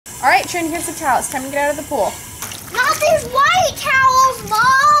All right, Trin, here's the towel. It's time to get out of the pool. Not these white towels,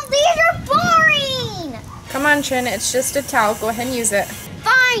 Mom. These are boring. Come on, Trin. It's just a towel. Go ahead and use it.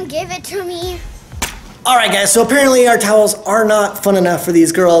 Fine, give it to me. All right, guys. So apparently our towels are not fun enough for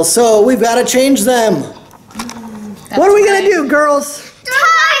these girls, so we've got to change them. What are we gonna do, girls?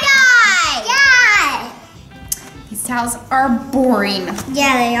 Tie-dye. Yeah. These towels are boring.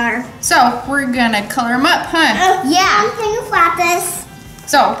 Yeah, they are. So we're gonna color them up, huh? Yeah. Can you flap this?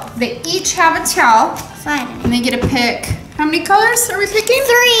 So they each have a towel, Fine. and they get to pick. How many colors are we picking?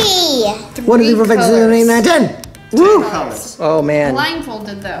 3. 1, 2, 3, 4, 5, 6, 7, 8, 9, 10. Woo! Oh man.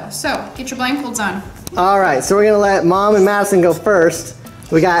 Blindfolded though. So get your blindfolds on. All right, so we're gonna let Mom and Madison go first.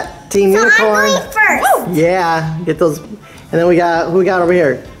 We got Team Unicorn. I'm going first. Woo! Yeah, get those. And then we got, who we got over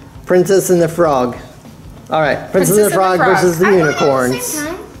here? Princess and the Frog. All right, Princess and the Frog versus the Unicorns.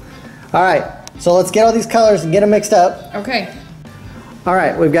 All right, so let's get all these colors and get them mixed up. Okay. All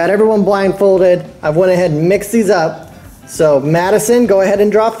right, we've got everyone blindfolded. I've went ahead and mixed these up. So Madison, go ahead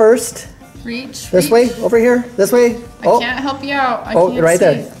and draw first. Reach. This way, over here, this way. I can't help you out. I can't right see.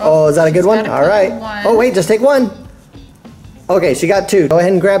 there. Oh, is that a good one? All right. Oh, wait, just take one. Okay, she got 2. Go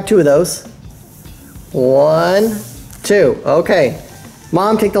ahead and grab 2 of those. 1, 2. Okay.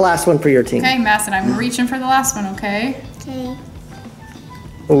 Mom, take the last one for your team. Okay, Madison, I'm reaching for the last one, okay? Okay.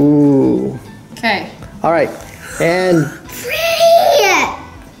 Ooh. Okay. All right.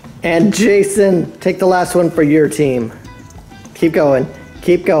 And Jason, take the last one for your team. Keep going.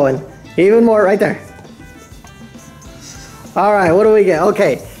 Keep going. Even more right there. All right, what do we get?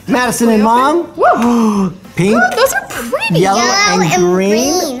 Okay. Madison and Mom. Woo! Pink. Ooh, those are pretty. Yellow and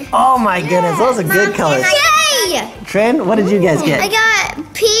green. Oh my goodness, those are good colors. Yay! Trin, what did you guys I get? got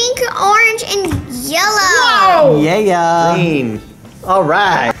pink, orange, and yellow. Whoa! Yeah. Green. All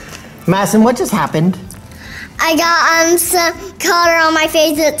right. Madison, what just happened? I got some color on my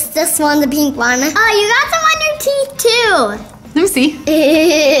face. It's this one, the pink one. Oh, you got some on your teeth too. Let me see.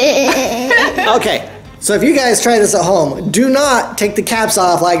 Okay, so if you guys try this at home, do not take the caps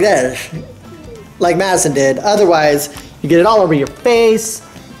off like this, like Madison did. Otherwise, you get it all over your face.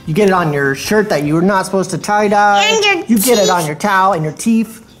 You get it on your shirt that you were not supposed to tie-dye. And your You get it on your towel and your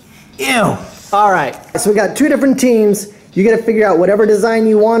teeth. Ew. All right, so we got 2 different teams. You got to figure out whatever design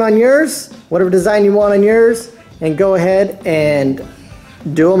you want on yours, and go ahead and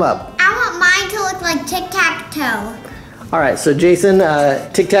do them up. I want mine to look like tic-tac-toe. All right, so Jason,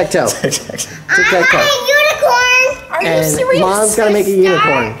 tic-tac-toe. I want a unicorn. Are you And serious? Mom's got to make a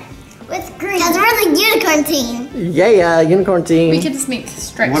unicorn. With green. Because we're the unicorn team. Yeah, unicorn team. We could just make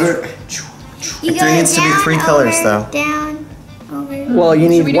stripes. There needs to be 3 colors though. Down, over. Well, you Should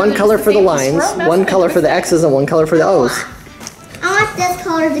we need do 1 this color the for the same lines, row? 1 color for the X's, and 1 color for the O's. I want this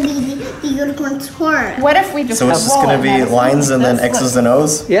color to be the unicorn's horn. What if we just So it's just gonna be lines and then X's and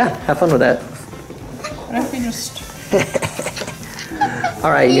O's? Yeah, have fun with that. What if we just... All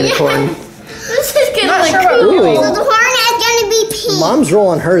right, unicorn. This is gonna Not look sure what cool. we're doing. So the horn is gonna be pink. Mom's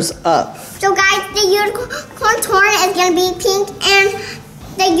rolling hers up. So guys, the unicorn's horn is gonna be pink, and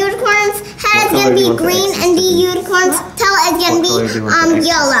the unicorn's head is gonna be green, and the unicorn's tail is gonna be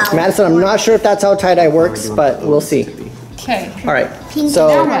yellow. Madison, I'm not sure if that's how tie-dye works, but we'll see. Okay. All right, Pink so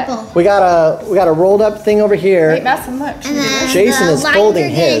and purple. we got a rolled up thing over here. Wait, Madison, look. And then Jason the is lines folding are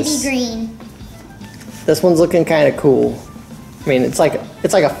gonna his. be green. This one's looking kind of cool. I mean, it's like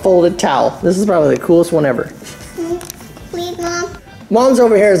a folded towel. This is probably the coolest one ever. Please, Mom. Mom's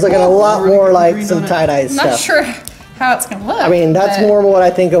over here is looking a lot more like some tie-dye I'm not stuff. sure how it's gonna look. I mean, that's but- more what I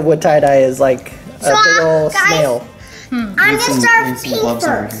think of what tie-dye is, like a So, big old guys- snail. I'm gonna start some pink gloves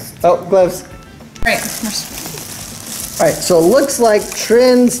over first. Oh, gloves. Right. All right, so it looks like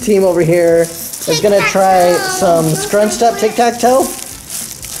Trin's team over here is gonna try some scrunched up tic-tac-toe.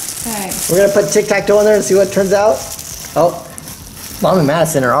 Okay. We're gonna put tic-tac-toe in there and see what turns out. Oh, Mom and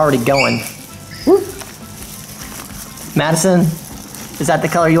Madison are already going. Woo. Madison, is that the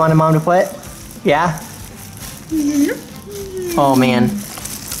color you wanted Mom to put? Yeah? Oh man.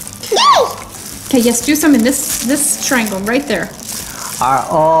 Okay, yes, do some in this triangle right there.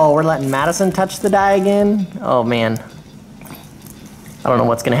 Oh, we're letting Madison touch the dye again? Oh man. I don't know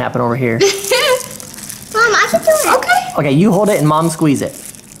what's gonna happen over here. Mom, I can do it. Okay. Okay, you hold it and Mom squeeze it.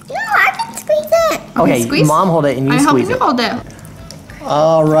 No, I can squeeze it. Okay, squeeze? Mom hold it and you I'm helping squeeze you it. hold it.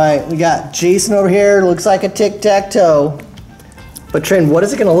 All right, we got Jason over here. Looks like a tic-tac-toe. But Trin, what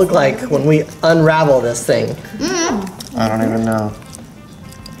is it gonna look like when we unravel this thing? I don't even know.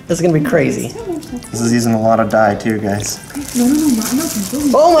 This is gonna be crazy. This is using a lot of dye too, guys.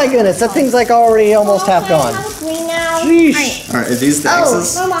 Oh my goodness, that thing's like already almost half gone. Green now. Sheesh. Alright, are these the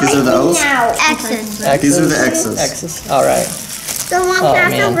X's? Mama, These are the O's? X's. These are the X's. X's. All right. So I want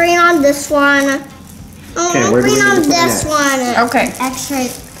pastel green on this one. Okay, where do we green need on to put this it? one. Okay. X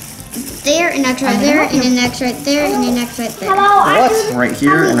right there, and X right there, and an X right there, and an X right there. What? Right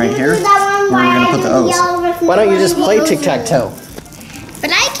here and right here. Where are we gonna put the O's? Why don't you just play tic-tac-toe? But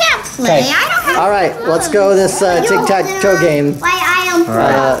I can't play. Okay. I don't have All right, let's go this tic-tac-toe game. Why I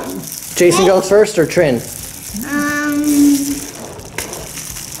am Jason goes first or Trin?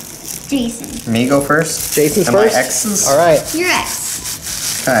 Jason. Me go first? Jason's Am I first? X's? All right. You're X.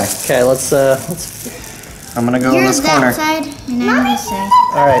 Okay. Okay, let's I'm gonna go in You're this that corner. side, and I'm this side.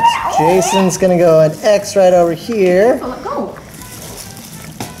 all right. Jason's gonna go an X right over here. Oh, let go.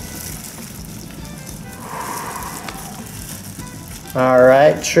 All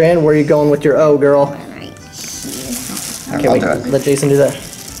right, Trin, where are you going with your O, girl? Right here. Okay, I'll wait, do it. let Jason do that.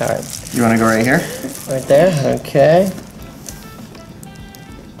 All right, You wanna go right here? right there. Okay.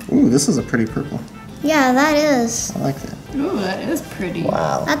 Ooh, this is a pretty purple. Yeah, that is. I like that. Ooh, that is pretty.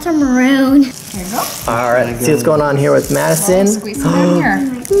 Wow. That's a maroon. There you go. All right, let's see what's going on here with Madison. Squeeze some down here.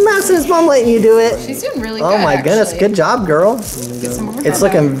 Madison's mom letting you do it. She's doing really good. Oh my goodness, actually. good job, girl. Get some over It's there,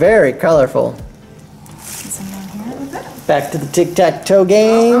 looking very colorful. Get some down here with it. Back to the tic-tac-toe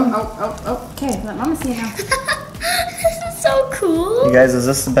game. Oh. Okay, let Mama see it now. This is so cool. You guys, is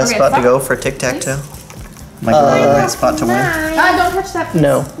this the best Okay, spot to stop. go for tic-tac-toe? Like a really nice spot to win? Don't touch that.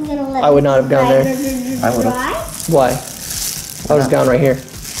 No, I would not have gone there. I would've. Why? I was gone right here,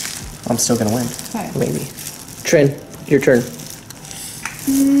 I'm still gonna win. maybe. Trin, your turn.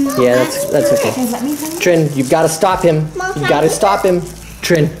 Yeah, that's okay. Does that mean something? Trin, you've got to stop him. You've got to stop him.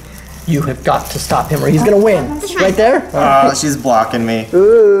 Trin, you have got to stop him or he's going to win. Right there? Oh, she's blocking me.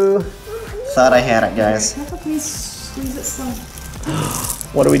 Ooh. Thought I had it, guys. Please squeeze it slow.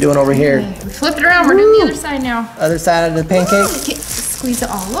 What are we doing over here? We flipped it around. We're doing the other side now. Other side of the pancake? Okay, squeeze it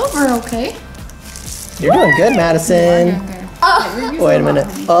all over, okay? You're doing good, Madison. Okay. Wait a minute.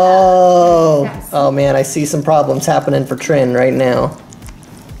 Oh man, I see some problems happening for Trin right now.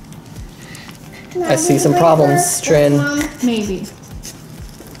 I see some problems, Trin. Maybe.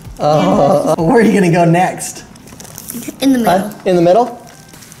 Where are you gonna go next? In the middle. Huh? In the middle?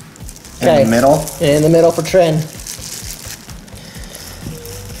 In the middle? In the middle for Trin.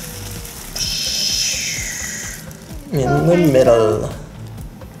 In the middle.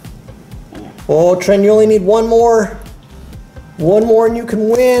 Oh, Trin, you only need one more. One more and you can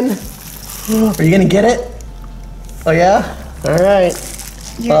win. Are you gonna get it? Oh yeah? All right.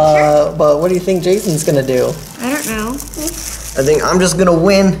 But what do you think Jason's gonna do? I don't know. I think I'm just gonna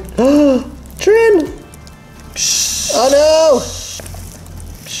win. Trin! Oh no!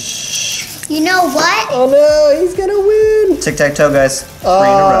 You know what? Oh no, he's gonna win! Tic-tac-toe, guys. 3 in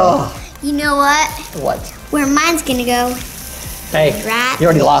a row. You know what? What? Where mine's gonna go. Hey, Right. you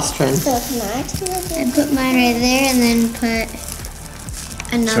already lost, Trin. I put mine right there and then put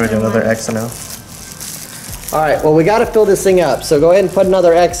another Should we do another one. X and O? All right, well, we got to fill this thing up. So go ahead and put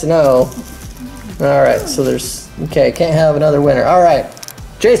another X and O. All right, so okay, can't have another winner. All right,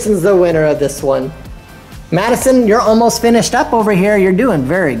 Jason's the winner of this one. Madison, you're almost finished up over here. You're doing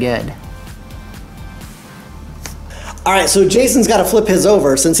very good. All right, so Jason's got to flip his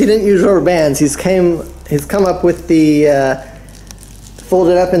over. Since he didn't use rubber bands, he's come up with the fold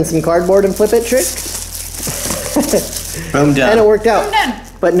it up in some cardboard and flip it trick. Boom, done. And it worked out. Done.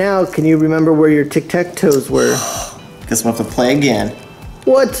 But now, can you remember where your tic-tac-toes were? Guess we'll have to play again.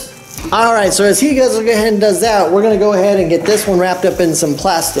 What? All right, so as he goes ahead and does that, we're gonna go ahead and get this one wrapped up in some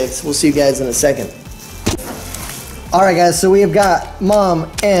plastics. We'll see you guys in a second. All right, guys, so we have got Mom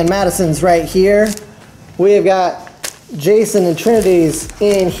and Madison's right here. We have got Jason and Trinity's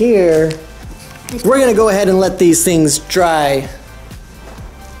in here. We're gonna go ahead and let these things dry.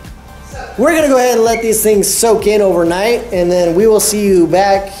 We're gonna go ahead and let these things soak in overnight, and then we will see you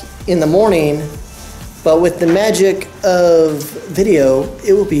back in the morning. But with the magic of video,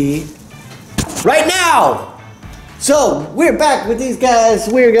 it will be right now. So we're back with these guys.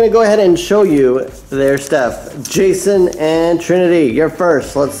 We're gonna go ahead and show you their stuff. Jason and Trinity, you're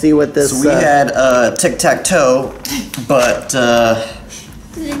first. Let's see what this. So we had tic-tac-toe, but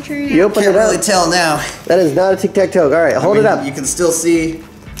You open can't it up. really tell now. That is not a tic-tac-toe. All right, hold it up. You can still see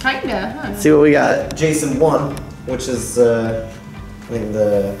Kinda, huh? See what we got. Jason won, which is I think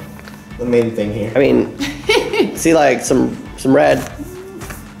the main thing here. I mean, see like some red.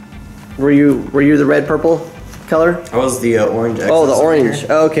 Were you the red purple color? I was the orange. Oh, the orange.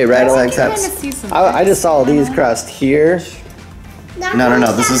 Okay, red I orange. can kinda see some I just saw these crossed here,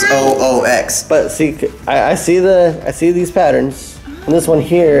 No. This is OOX. but see, I see these patterns, and this one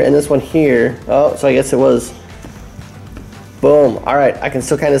here, and this one here. Oh, so I guess it was. Boom. All right, I can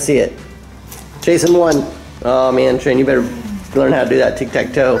still kind of see it. Jason won. Oh man, Trin, you better Learn how to do that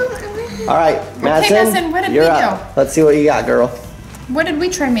tic-tac-toe. All right, Madison, Madison, what did you're we up. Let's see what you got, girl. What did we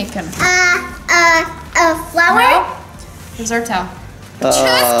try making? A flower. No. Here's our towel. Just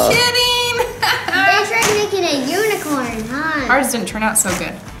kidding. They tried making a unicorn, huh? Ours didn't turn out so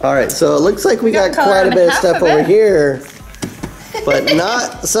good. All right, so it looks like we got color quite a on bit of half stuff of over it. here, but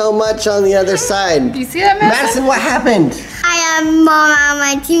not so much on the other side. Do you see that, Madison? Madison, what happened? I have mom on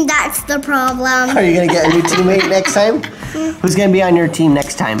my team. That's the problem. Are you gonna get a new teammate next time? Who's gonna be on your team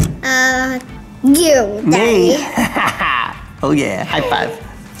next time? You, Me. Daddy. Oh yeah, high five.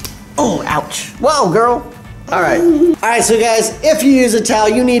 Oh, ouch. Whoa, girl. All right, so guys, if you use a towel,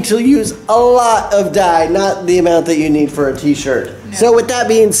 you need to use a lot of dye, not the amount that you need for a t-shirt. No. So with that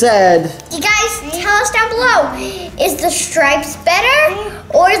being said, You guys, tell us down below. Is the stripes better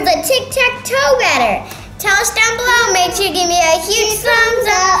or is the tic-tac-toe better? Tell us down below. Make sure you give me a huge thumbs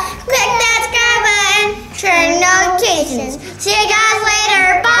up. Click that subscribe button. Turn notifications. See you guys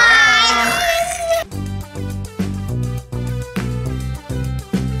later. Bye.